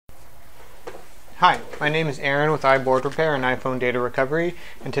Hi, my name is Aaron with iBoard Repair and iPhone Data Recovery,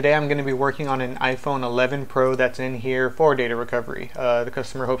 and today I'm going to be working on an iPhone 11 Pro that's in here for data recovery. The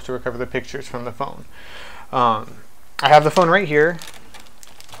customer hopes to recover the pictures from the phone. I have the phone right here.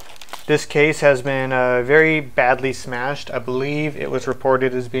 This case has been very badly smashed. I believe it was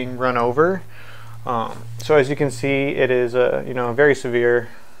reported as being run over. So as you can see, it is very severe,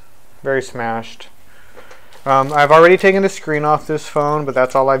 very smashed. I've already taken the screen off this phone, but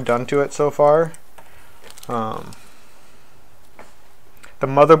that's all I've done to it so far. The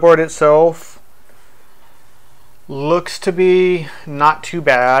motherboard itself looks to be not too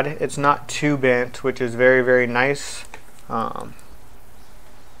bad. It's not too bent, which is very, very nice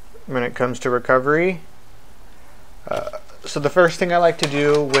when it comes to recovery. So the first thing I like to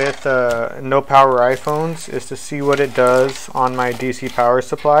do with no power iPhones is to see what it does on my DC power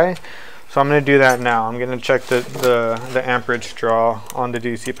supply. So I'm going to do that now. I'm going to check the amperage draw on the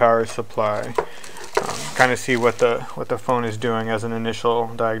DC power supply. Kind of see what the phone is doing as an initial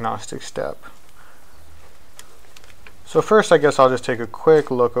diagnostic step. So first, I guess I'll just take a quick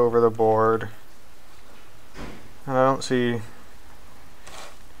look over the board, and I don't see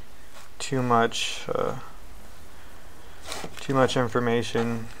too much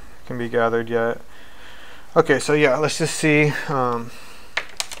information can be gathered yet. Okay, so yeah, let's just see. My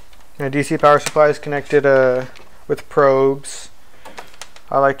DC power supply is connected with probes.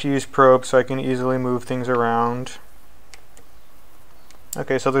 I like to use probes so I can easily move things around.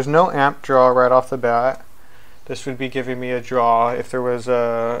 Okay, so there's no amp draw right off the bat. This would be giving me a draw if there was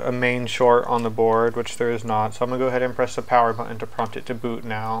a main short on the board, which there is not. So I'm going to go ahead and press the power button to prompt it to boot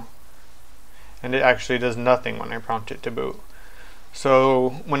now. And it actually does nothing when I prompt it to boot.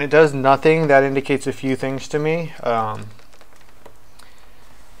 So when it does nothing, that indicates a few things to me.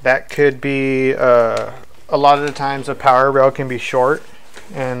 That could be, a lot of the times a power rail can be short,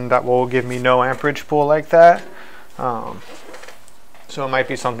 and that will give me no amperage pool like that. So it might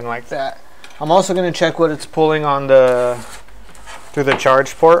be something like that. I'm also going to check what it's pulling on through the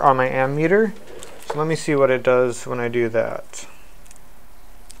charge port on my ammeter. So let me see what it does when I do that.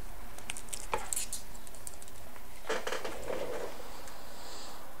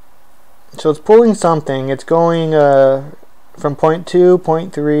 So it's pulling something. It's going from 0.2,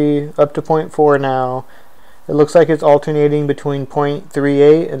 0.3 up to 0.4 now. It looks like it's alternating between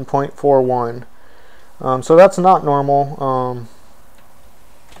 0.38 and 0.41. So that's not normal.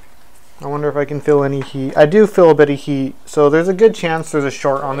 I wonder if I can feel any heat. I do feel a bit of heat, so there's a good chance there's a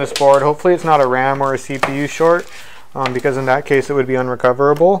short on this board. Hopefully it's not a RAM or a CPU short, because in that case it would be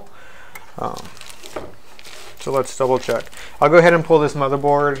unrecoverable. So let's double check. I'll go ahead and pull this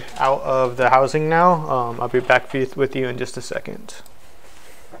motherboard out of the housing now. I'll be back with you in just a second.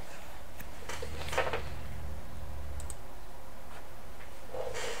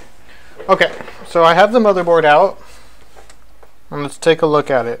 Okay, so I have the motherboard out, and let's take a look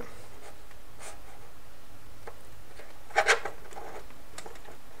at it.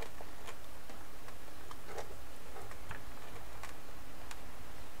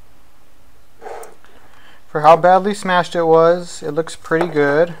 For how badly smashed it was, it looks pretty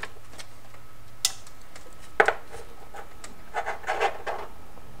good.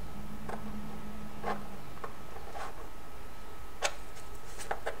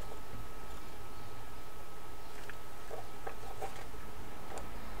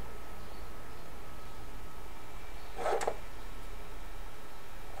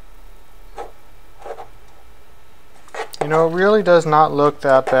 You know, it really does not look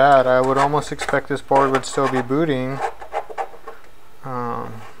that bad. I would almost expect this board would still be booting,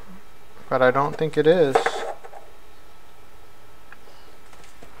 but I don't think it is.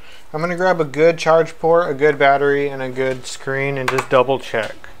 I'm going to grab a good charge port, a good battery, and a good screen and just double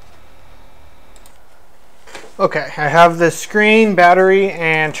check. Okay, I have the screen, battery,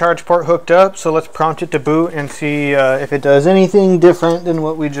 and charge port hooked up, so let's prompt it to boot and see if it does anything different than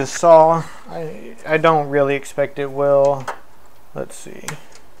what we just saw. I don't really expect it will. Let's see.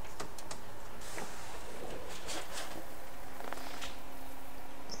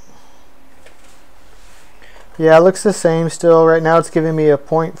 Yeah, it looks the same still. Right now it's giving me a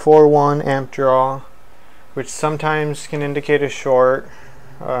 0.41 amp draw, which sometimes can indicate a short.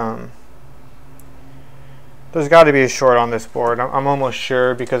 There's got to be a short on this board. I'm almost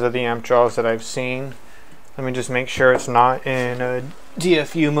sure because of the amp draws that I've seen. Let me just make sure it's not in a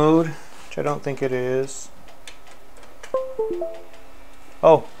DFU mode, which I don't think it is.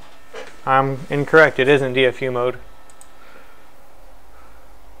 Oh, I'm incorrect. It is in DFU mode.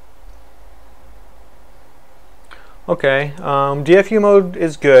 Okay, DFU mode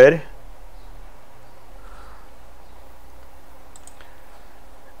is good.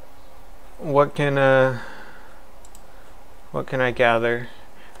 what can I gather?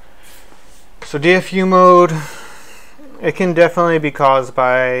 So DFU mode, it can definitely be caused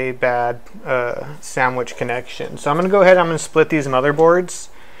by bad sandwich connection. So I'm going to go ahead, I'm going to split these motherboards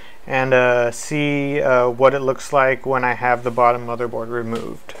and see what it looks like when I have the bottom motherboard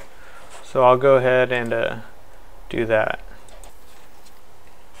removed. So I'll go ahead and do that.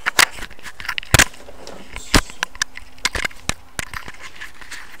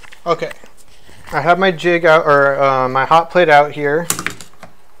 Okay, I have my jig out, or my hot plate out here,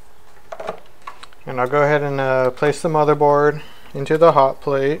 and I'll go ahead and place the motherboard into the hot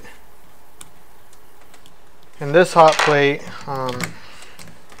plate. And this hot plate, I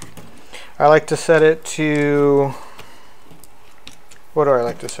like to set it to, what do I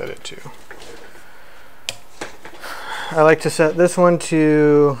like to set it to? I like to set this one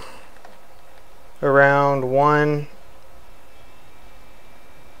to around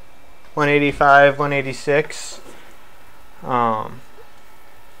 185, 186. I'm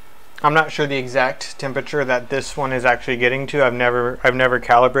not sure the exact temperature that this one is actually getting to. I've never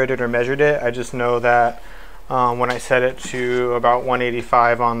calibrated or measured it. I just know that when I set it to about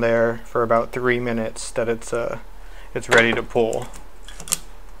 185 on there for about 3 minutes, that it's ready to pull.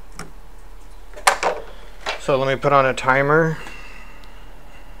 So let me put on a timer.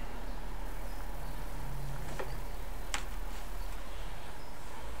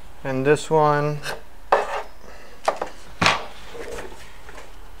 And this one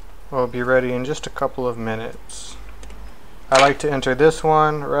will be ready in just a couple of minutes. I like to enter this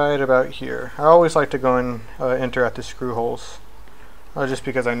one right about here. I always like to go and enter at the screw holes, just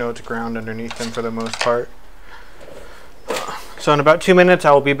because I know it's ground underneath them for the most part. So in about 2 minutes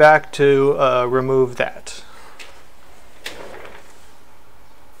I will be back to remove that.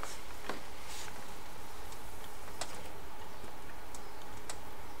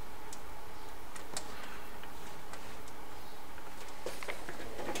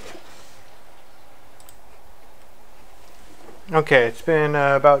 Okay, it's been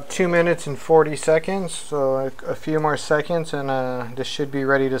about 2 minutes and 40 seconds, so a few more seconds and this should be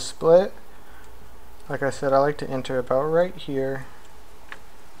ready to split. Like I said, I like to enter about right here.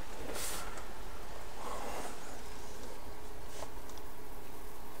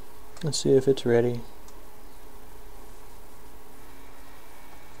 Let's see if it's ready.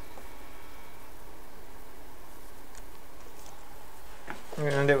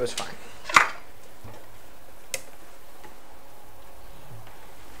 And it was fine.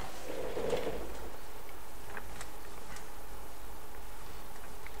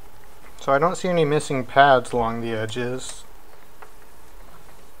 So I don't see any missing pads along the edges.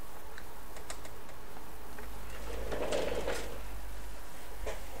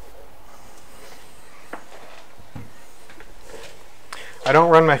 I don't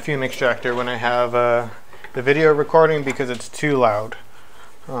run my fume extractor when I have the video recording because it's too loud.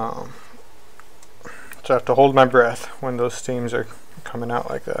 So I have to hold my breath when those steams are coming out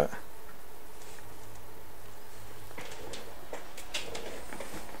like that.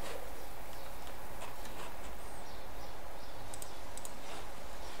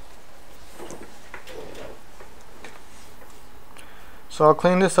 So I'll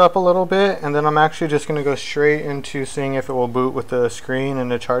clean this up a little bit, and then I'm actually just going to go straight into seeing if it will boot with the screen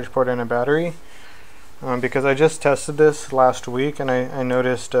and a charge port and a battery. Because I just tested this last week, and I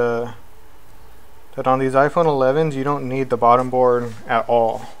noticed that on these iPhone 11s you don't need the bottom board at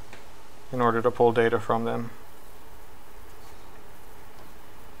all in order to pull data from them.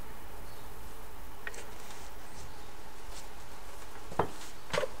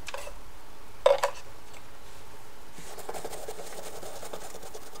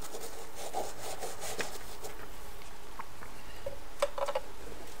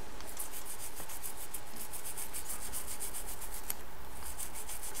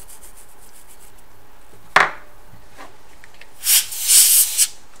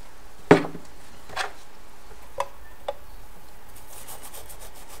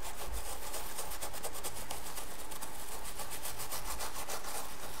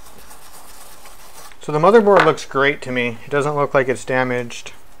 So the motherboard looks great to me. It doesn't look like it's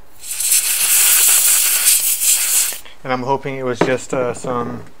damaged. And I'm hoping it was just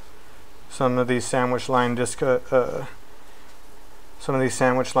some of these sandwich line some of these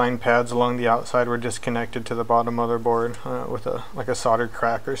sandwich line pads along the outside were disconnected to the bottom motherboard with like a soldered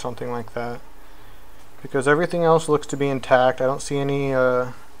crack or something like that. Because everything else looks to be intact. I don't see any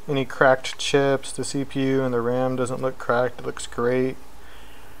cracked chips. The CPU and the RAM doesn't look cracked. It looks great.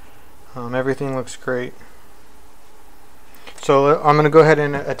 Everything looks great. So I'm going to go ahead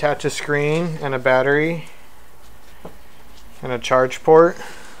and attach a screen and a battery and a charge port.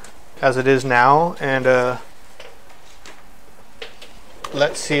 as it is now, and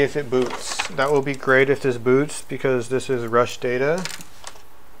let's see if it boots. That will be great if this boots, because this is rush data.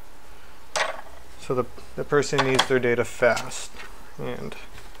 So the person needs their data fast, and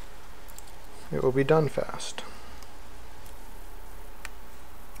it will be done fast.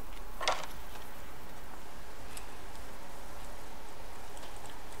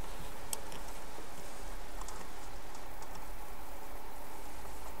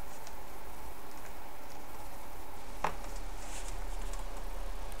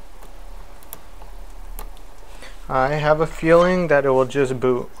 I have a feeling that it will just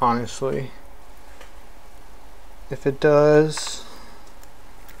boot, honestly. If it does,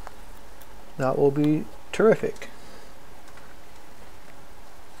 that will be terrific.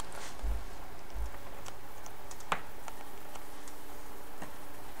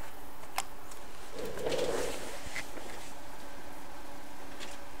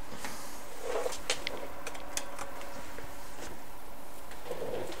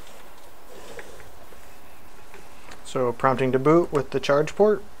 So prompting to boot with the charge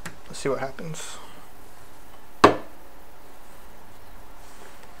port. Let's see what happens.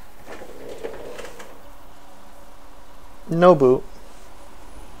 No boot.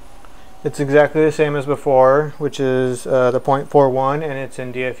 It's exactly the same as before, which is the 0.41, and it's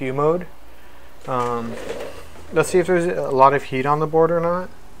in DFU mode. Let's see if there's a lot of heat on the board or not.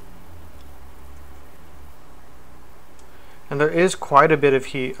 And there is quite a bit of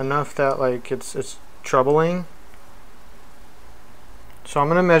heat, enough that like it's troubling. So I'm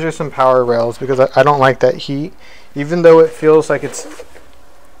going to measure some power rails, because I don't like that heat, even though it feels like it's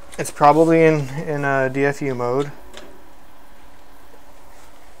probably in DFU mode.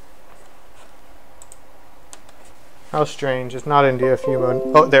 How strange, it's not in DFU mode.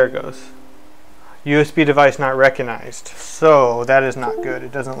 Oh, there it goes. USB device not recognized. So that is not good.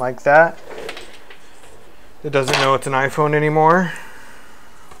 It doesn't like that. It doesn't know it's an iPhone anymore.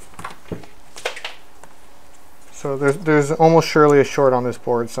 So there's almost surely a short on this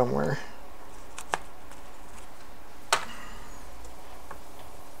board somewhere.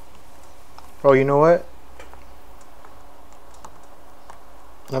 Oh, you know what?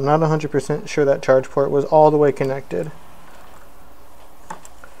 I'm not 100% sure that charge port was all the way connected.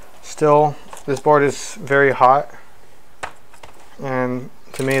 Still, this board is very hot, and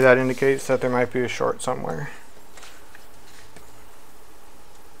to me that indicates that there might be a short somewhere.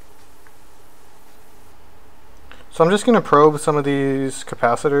 So I'm just going to probe some of these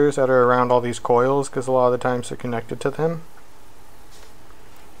capacitors that are around all these coils, because a lot of the times they're connected to them,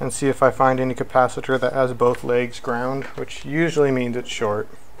 and see if I find any capacitor that has both legs ground, which usually means it's short.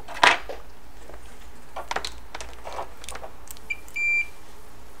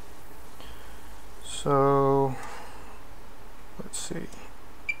 So let's see.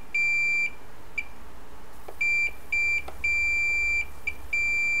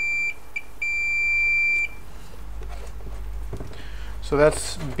 So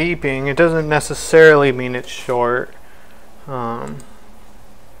that's beeping. It doesn't necessarily mean it's short. But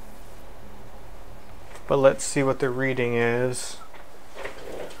let's see what the reading is.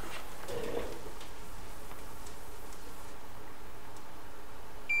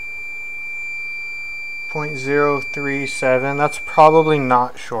 .037. That's probably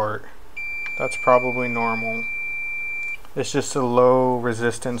not short. That's probably normal. It's just a low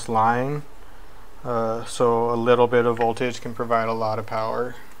resistance line. So a little bit of voltage can provide a lot of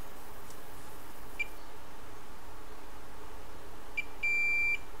power.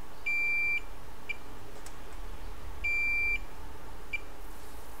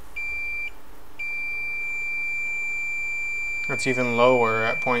 It's even lower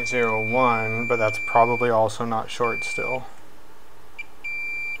at 0.01, but that's probably also not short still.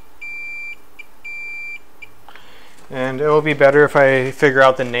 And it will be better if I figure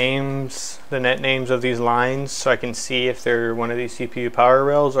out the names, the net names of these lines, so I can see if they're one of these CPU power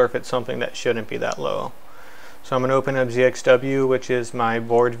rails or if it's something that shouldn't be that low. So I'm going to open up ZXW, which is my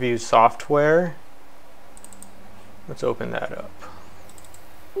board view software. Let's open that up.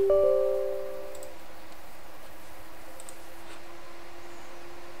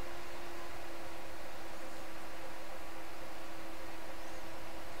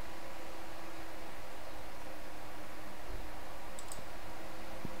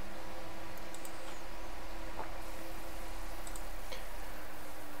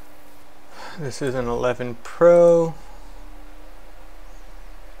 This is an 11 Pro.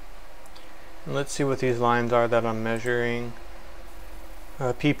 And let's see what these lines are that I'm measuring.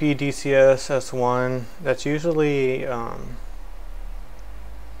 PP, DCS, S1. That's usually, I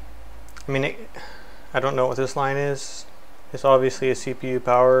mean, I don't know what this line is. It's obviously a CPU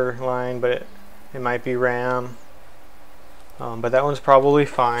power line, but it might be RAM. But that one's probably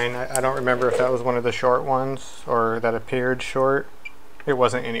fine. I don't remember if that was one of the short ones or that appeared short. It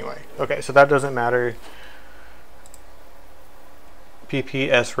wasn't anyway. Okay, so that doesn't matter. PP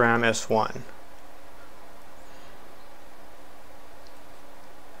SRAM S1.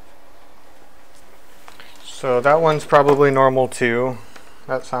 So that one's probably normal too.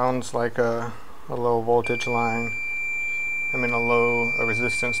 That sounds like a low voltage line. I mean a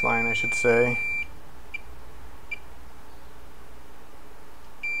resistance line, I should say.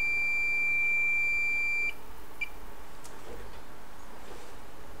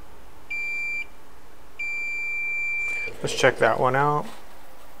 Let's check that one out.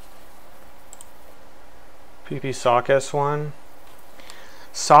 PP SOC S1.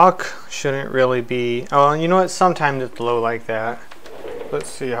 SOC shouldn't really be, oh, you know what, sometimes it's low like that. Let's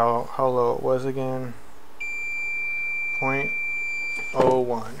see how low it was again.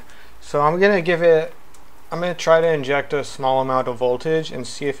 0.01. So I'm gonna try to inject a small amount of voltage and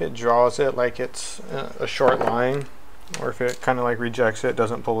see if it draws it like it's a short line, or if it kind of like rejects it,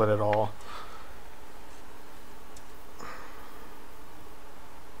 doesn't pull it at all.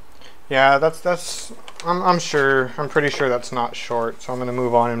 Yeah, I'm pretty sure that's not short, so I'm gonna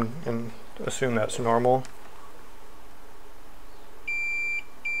move on and assume that's normal.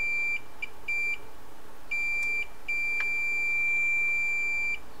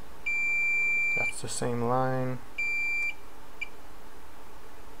 That's the same line.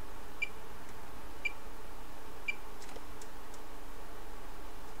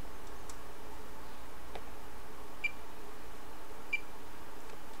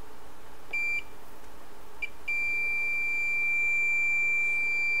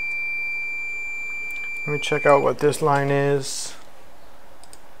 Let me check out what this line is.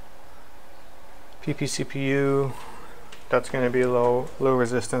 PP CPU. That's going to be a low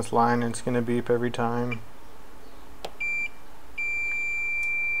resistance line, and it's going to beep every time.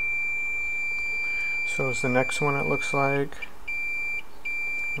 So is the next one, it looks like.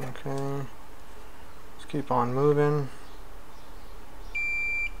 Okay. Let's keep on moving.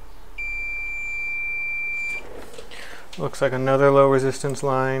 Looks like another low resistance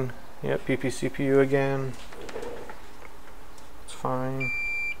line. Yep, PP CPU again. It's fine.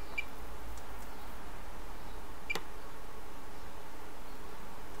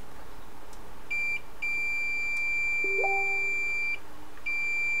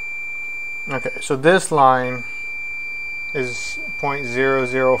 Okay, so this line is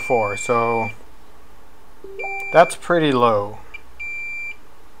 0.004, so that's pretty low.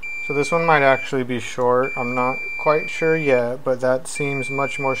 So this one might actually be short. I'm not quite sure yet, but that seems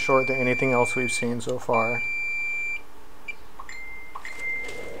much more short than anything else we've seen so far.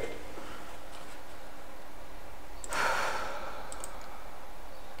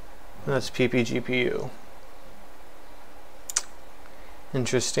 That's PPGPU.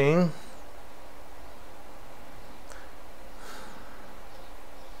 Interesting.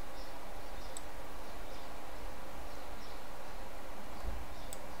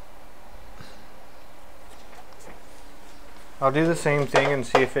 I'll do the same thing and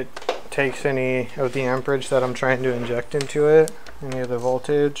see if it takes any of the amperage that I'm trying to inject into it, any of the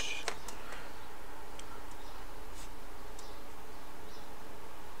voltage.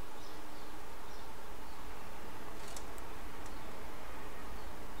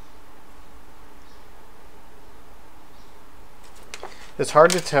 It's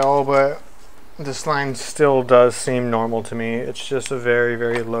hard to tell, but this line still does seem normal to me. It's just a very,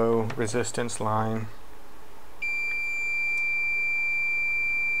 very low resistance line.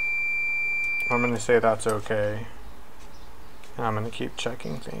 I'm going to say that's okay. And I'm going to keep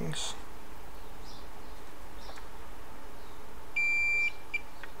checking things.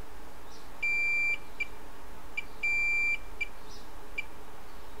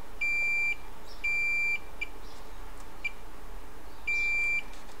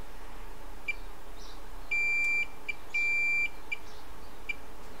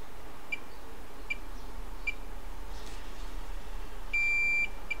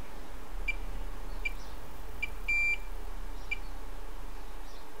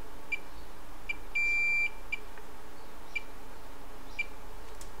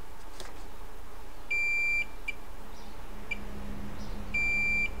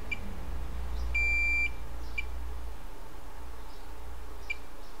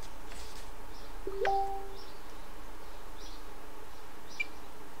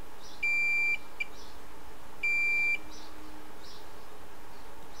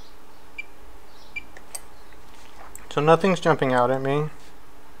 So nothing's jumping out at me.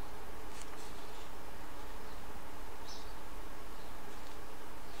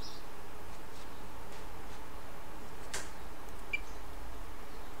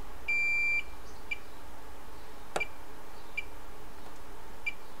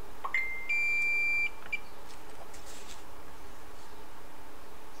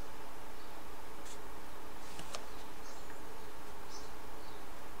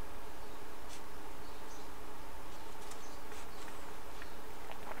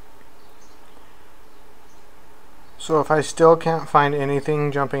 So if I still can't find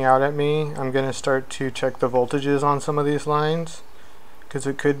anything jumping out at me, I'm going to start to check the voltages on some of these lines, because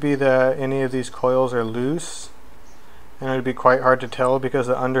it could be that any of these coils are loose, and it would be quite hard to tell because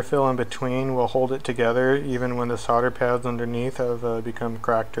the underfill in between will hold it together even when the solder pads underneath have become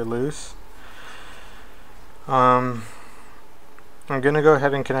cracked or loose. I'm going to go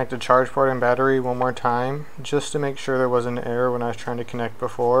ahead and connect the charge port and battery one more time just to make sure there wasn't an error when I was trying to connect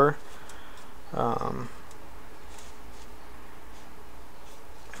before.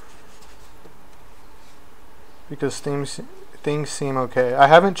 Because things seem okay. I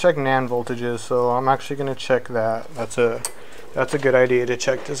haven't checked NAND voltages, so I'm actually going to check that. That's a good idea to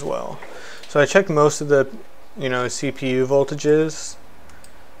check as well. So I checked most of the CPU voltages,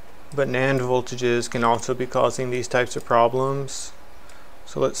 but NAND voltages can also be causing these types of problems.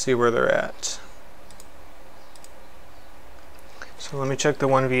 So let's see where they're at. So let me check the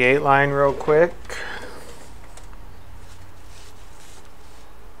 1V8 line real quick.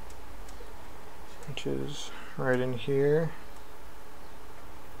 Which is right in here.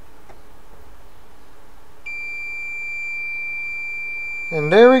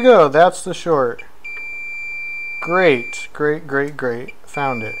 And there we go, that's the short. Great, great, great, great.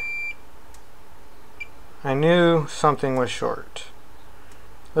 Found it. I knew something was short.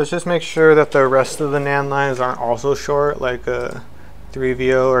 Let's just make sure that the rest of the NAND lines aren't also short, like a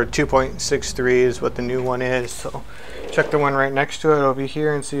 3VO or 2.63 is what the new one is. So check the one right next to it over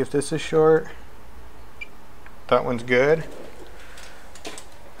here and see if this is short. That one's good.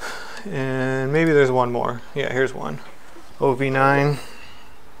 And maybe there's one more. Yeah, here's one. OV9.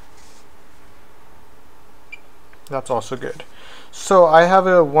 That's also good. So I have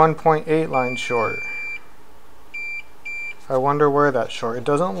a 1.8 line short. I wonder where that's short. It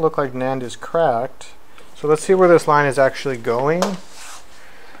doesn't look like NAND is cracked. So let's see where this line is actually going.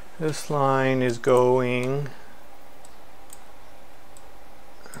 This line is going...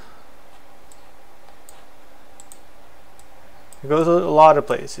 It goes a lot of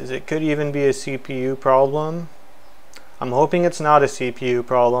places. It could even be a CPU problem. I'm hoping it's not a CPU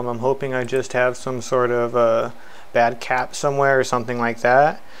problem. I'm hoping I just have some sort of bad cap somewhere or something like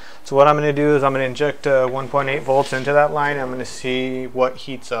that. So what I'm going to do is I'm going to inject 1.8 volts into that line. I'm going to see what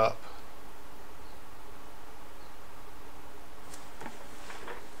heats up.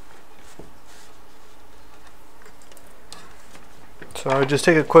 So I'll just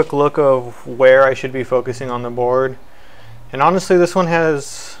take a quick look of where I should be focusing on the board. And honestly, this one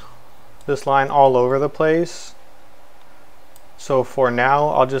has this line all over the place. So for now,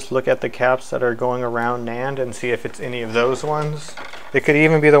 I'll just look at the caps that are going around NAND and see if it's any of those ones. It could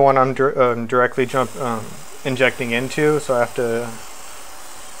even be the one I'm directly injecting into, so I have to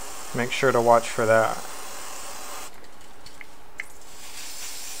make sure to watch for that.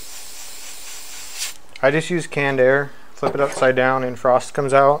 I just use canned air, flip it upside down and frost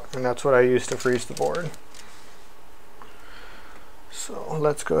comes out, and that's what I use to freeze the board. So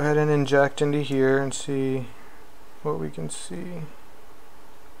let's go ahead and inject into here and see what we can see.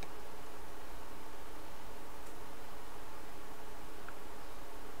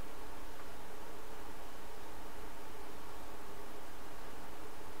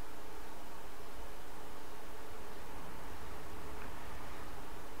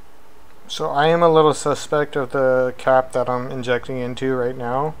 So I am a little suspect of the cap that I'm injecting into right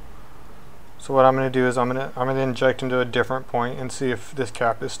now. So what I'm going to do is I'm going to inject into a different point and see if this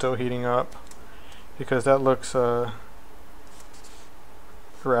cap is still heating up, because that looks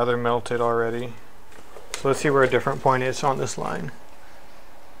rather melted already. So let's see where a different point is on this line.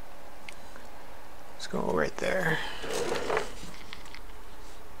 Let's go right there.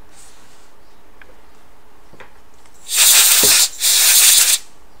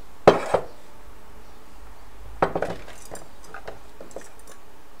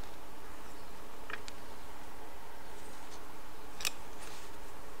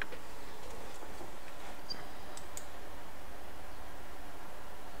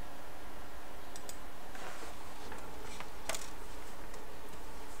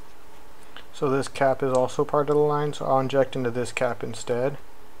 So this cap is also part of the line, so I'll inject into this cap instead.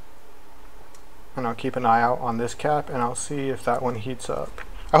 And I'll keep an eye out on this cap and I'll see if that one heats up.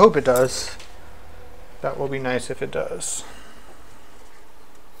 I hope it does. That will be nice if it does.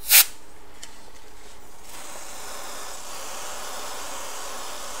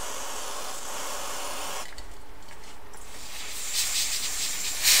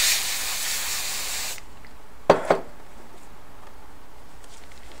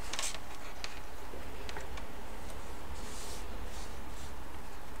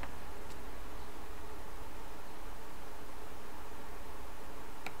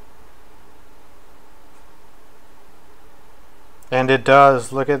 And it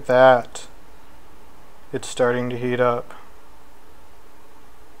does. Look at that. It's starting to heat up.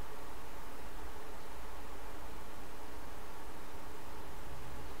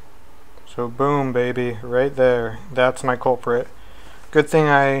 So boom, baby, right there. That's my culprit. Good thing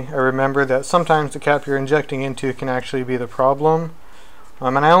I remember that sometimes the cap you're injecting into can actually be the problem.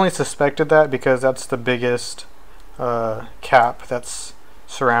 And I only suspected that because that's the biggest cap that's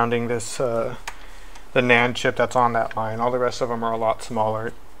surrounding this the NAND chip that's on that line. All the rest of them are a lot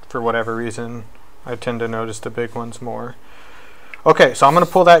smaller. For whatever reason, I tend to notice the big ones more. Okay, so I'm going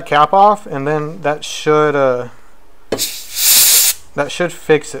to pull that cap off, and then that should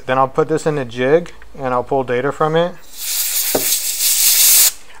fix it. Then I'll put this in a jig, and I'll pull data from it.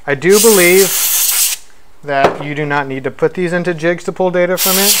 I do believe that you do not need to put these into jigs to pull data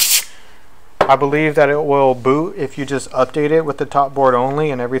from it. I believe that it will boot if you just update it with the top board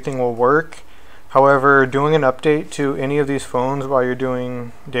only and everything will work. However, doing an update to any of these phones while you're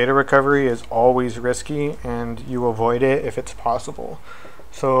doing data recovery is always risky, and you avoid it if it's possible.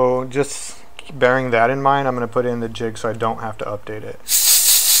 So just bearing that in mind, I'm going to put it in the jig so I don't have to update it.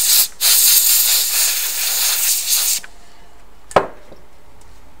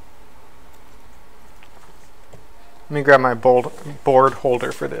 Let me grab my board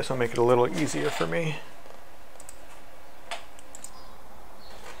holder for this. I'll make it a little easier for me.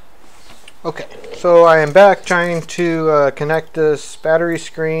 Okay, so I am back trying to connect this battery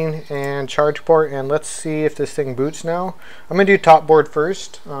screen and charge port, and let's see if this thing boots now. I'm going to do top board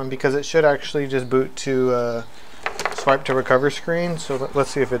first because it should actually just boot to swipe to recover screen. So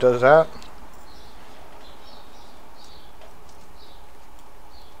let's see if it does that.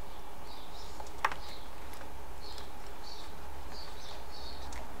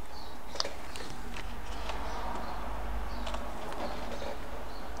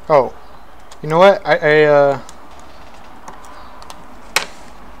 Oh, you know what? I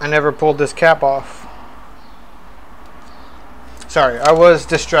never pulled this cap off. Sorry, I was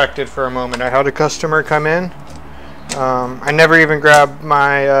distracted for a moment. I had a customer come in. I never even grabbed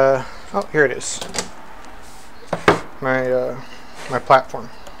my oh, here it is. My my platform.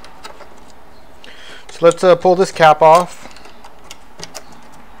 So let's pull this cap off.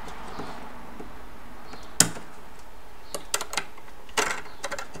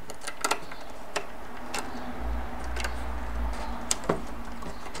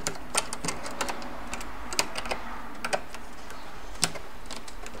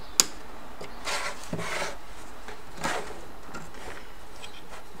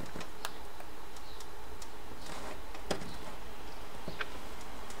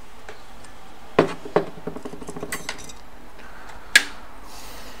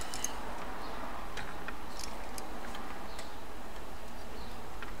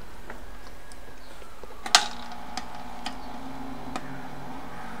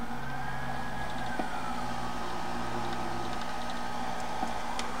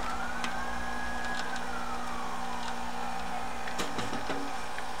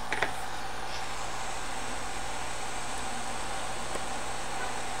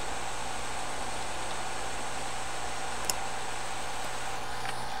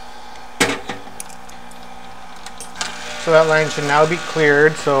 So that line should now be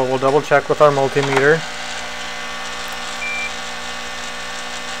cleared, so we'll double check with our multimeter.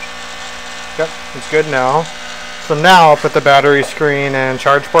 Yep, it's good now. So now I'll put the battery screen and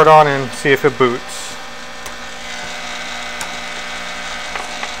charge port on and see if it boots.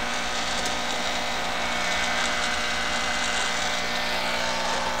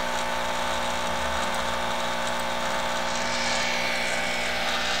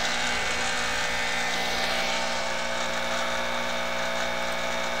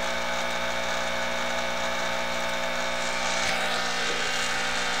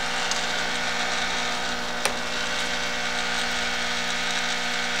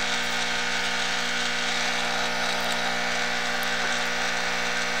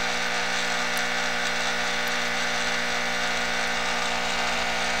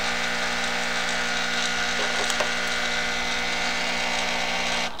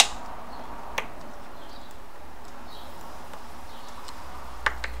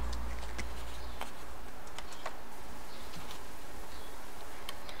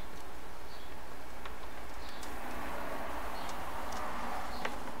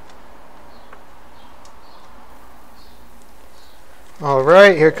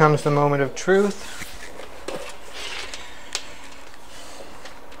 Alright, here comes the moment of truth.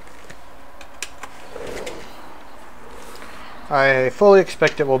 I fully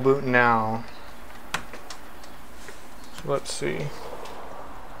expect it will boot now. So let's see.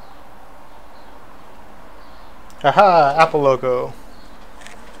 Aha, Apple logo.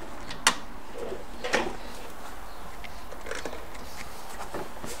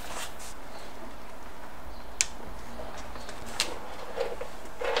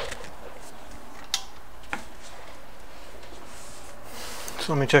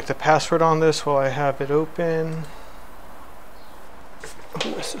 So let me check the password on this while I have it open. Who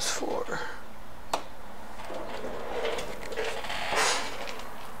is this for?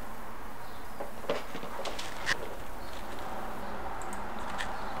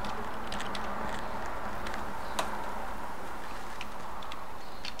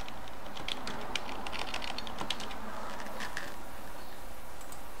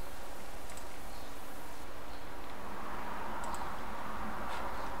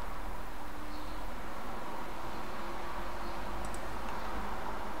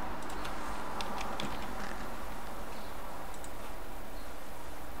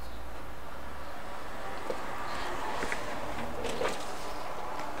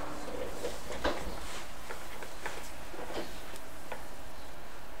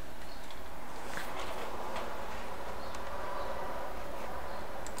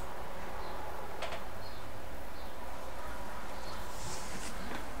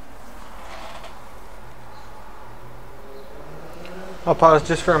 I'll pause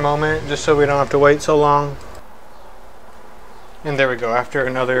just for a moment, just so we don't have to wait so long. And there we go, after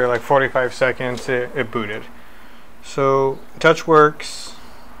another like 45 seconds, it booted. So, touch works.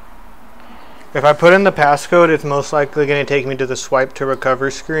 If I put in the passcode, it's most likely going to take me to the swipe to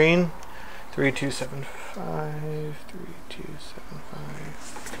recover screen. 3275, 3275.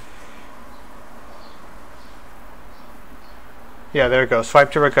 Yeah, there it goes.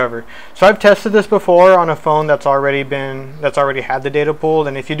 Swipe to recover. So I've tested this before on a phone that's already had the data pulled,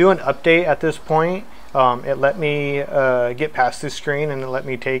 and if you do an update at this point, it let me get past this screen and it let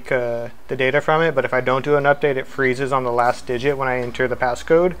me take the data from it. But if I don't do an update, it freezes on the last digit when I enter the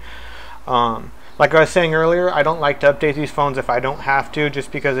passcode. Like I was saying earlier, I don't like to update these phones if I don't have to,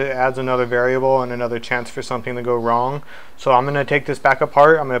 just because it adds another variable and another chance for something to go wrong. So I'm going to take this back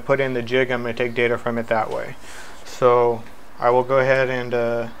apart. I'm going to put in the jig. I'm going to take data from it that way. So I will go ahead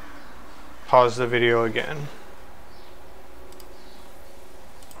and pause the video again.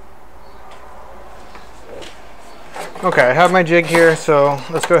 Okay, I have my jig here, so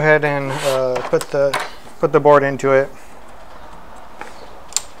let's go ahead and put the board into it.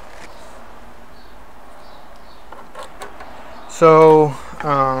 So,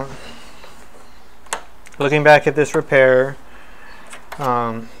 looking back at this repair,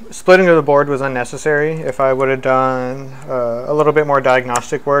 splitting of the board was unnecessary. If I would have done a little bit more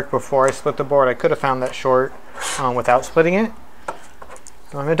diagnostic work before I split the board, I could have found that short without splitting it.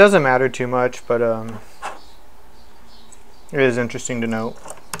 It doesn't matter too much, but it is interesting to note.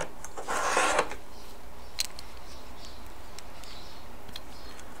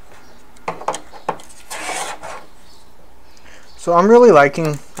 So I'm really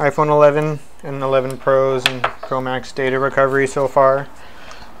liking iPhone 11 and 11 Pros and Pro Max data recovery so far.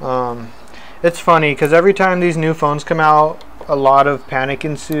 It's funny because every time these new phones come out, a lot of panic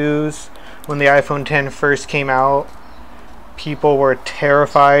ensues. When the iPhone 10 first came out, people were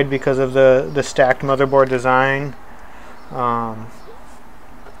terrified because of the stacked motherboard design. And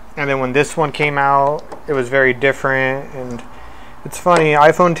then when this one came out, it was very different. And it's funny,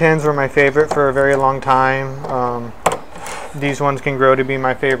 iPhone 10s were my favorite for a very long time. These ones can grow to be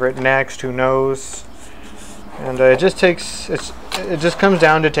my favorite next, who knows. And it just comes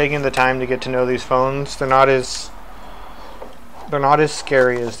down to taking the time to get to know these phones. They're not as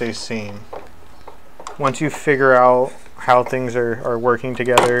scary as they seem. Once you figure out how things are working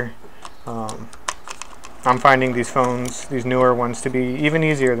together, I'm finding these phones, these newer ones, to be even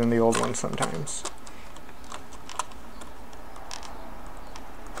easier than the old ones sometimes.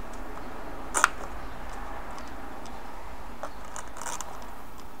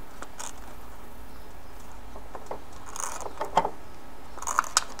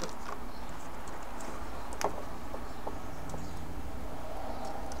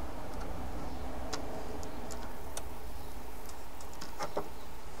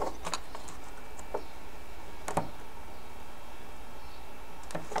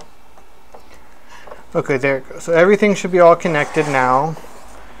 Okay, there it goes. So everything should be all connected now.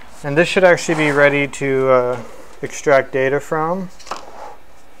 And this should actually be ready to extract data from.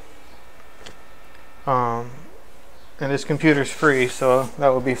 And this computer's free, so that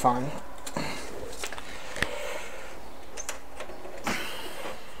will be fine.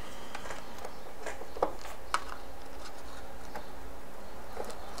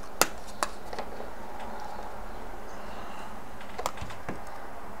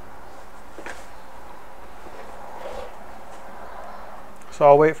 So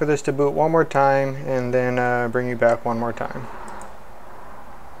I'll wait for this to boot one more time and then bring you back one more time.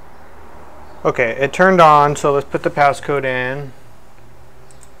 Okay, it turned on, so let's put the passcode in.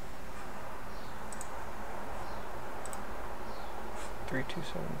 Three, two,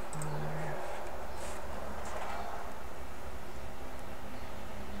 7, 5.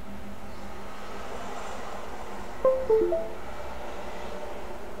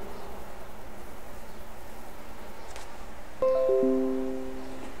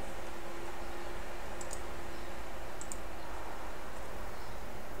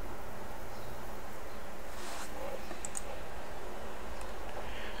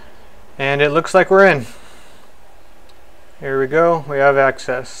 And it looks like we're in. Here we go, we have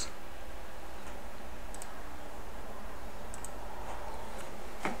access.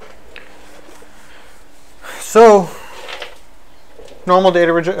 So, normal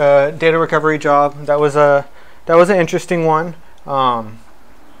data recovery job. That was an interesting one. So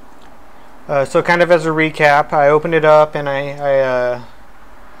kind of as a recap, I opened it up and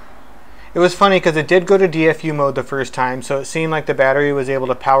it was funny because it did go to DFU mode the first time, so it seemed like the battery was able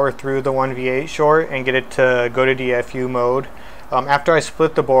to power through the 1V8 short and get it to go to DFU mode. After I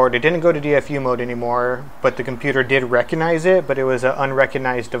split the board, it didn't go to DFU mode anymore, but the computer did recognize it, but it was an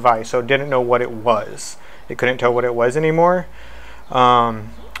unrecognized device, so it didn't know what it was. It couldn't tell what it was anymore.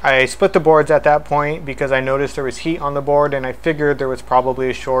 I split the boards at that point because I noticed there was heat on the board, and I figured there was probably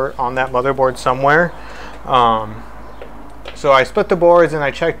a short on that motherboard somewhere. So I split the boards and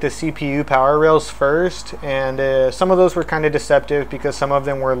I checked the CPU power rails first, and some of those were kind of deceptive because some of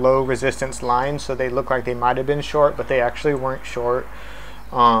them were low resistance lines, so they looked like they might have been short, but they actually weren't short.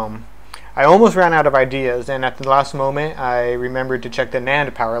 I almost ran out of ideas, and at the last moment I remembered to check the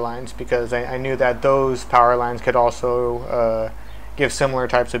NAND power lines because I knew that those power lines could also give similar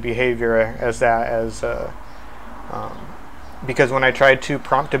types of behavior as that, because when I tried to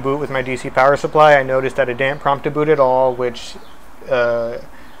prompt to boot with my DC power supply, I noticed that it didn't prompt to boot at all, which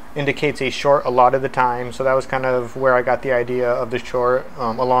indicates a short a lot of the time. So that was kind of where I got the idea of the short,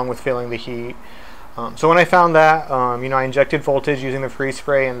 along with feeling the heat. So when I found that, I injected voltage using the freeze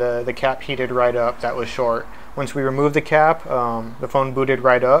spray, and the cap heated right up. That was short. Once we removed the cap, the phone booted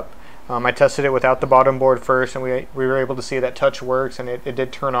right up. I tested it without the bottom board first, and we were able to see that touch works, and it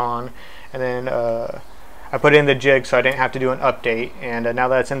did turn on. And then I put it in the jig so I didn't have to do an update, and now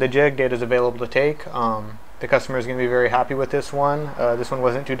that it's in the jig, data is available to take. The customer is going to be very happy with this one. This one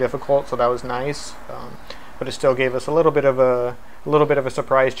wasn't too difficult, so that was nice, but it still gave us a little bit of a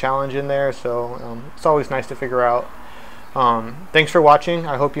surprise challenge in there. So it's always nice to figure out. Thanks for watching.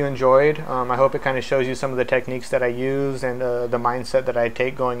 I hope you enjoyed. I hope it kind of shows you some of the techniques that I use and the mindset that I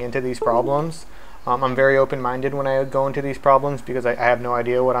take going into these problems. I'm very open-minded when I go into these problems because I have no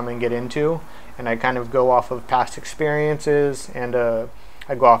idea what I'm going to get into, and I kind of go off of past experiences, and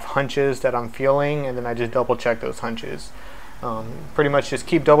I go off hunches that I'm feeling, and then I just double check those hunches. Pretty much just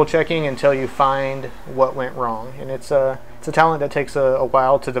keep double checking until you find what went wrong, and it's a talent that takes a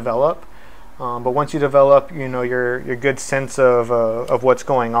while to develop, but once you develop your good sense of what's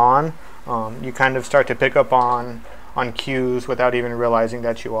going on, you kind of start to pick up on cues without even realizing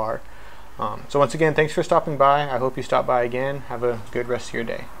that you are. So once again, thanks for stopping by. I hope you stop by again. Have a good rest of your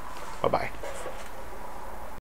day. Bye-bye.